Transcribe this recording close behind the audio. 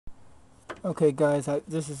Okay guys,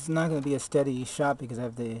 this is not going to be a steady shot because I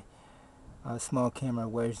have the small camera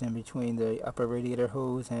wedged in between the upper radiator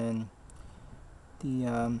hose and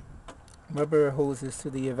the rubber hoses to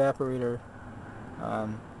the evaporator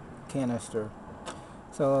um, canister.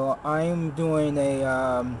 So I'm doing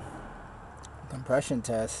a compression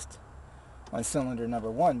test on cylinder number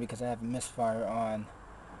 1 because I have a misfire on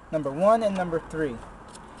number 1 and number 3.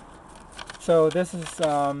 So this is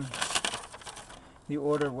the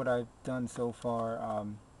order of what I've done so far.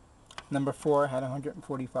 Number 4 had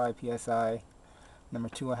 145 psi, number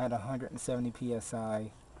 2 I had 170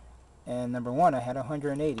 psi, and number 1 I had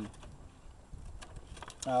 180.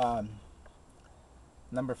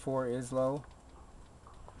 Number 4 is low,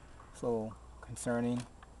 so concerning.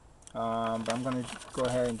 But I'm going to go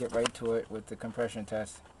ahead and get right to it with the compression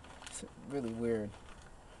test. It's really weird.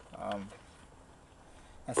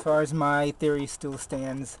 As far as my theory still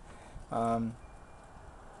stands,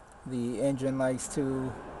 the engine likes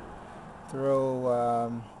to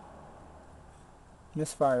throw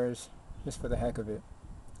misfires just for the heck of it.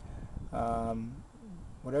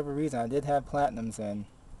 Whatever reason, I did have platinums in,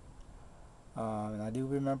 and I do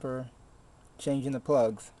remember changing the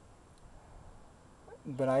plugs,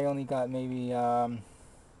 but I only got maybe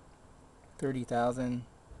 30,000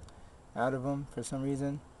 out of them for some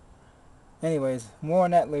reason. Anyways, more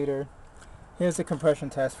on that later. Here's the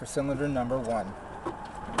compression test for cylinder number 1.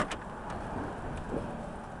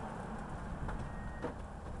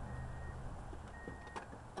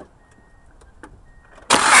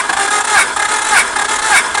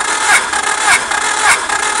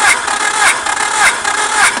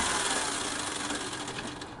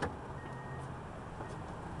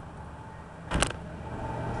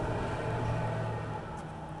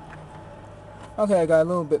 Okay, I got a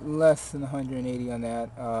little bit less than 180 on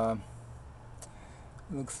that.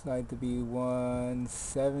 Looks like to be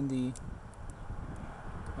 170.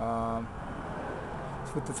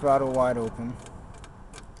 It's with the throttle wide open.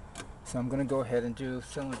 So I'm going to go ahead and do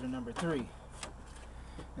cylinder number 3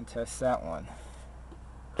 and test that one.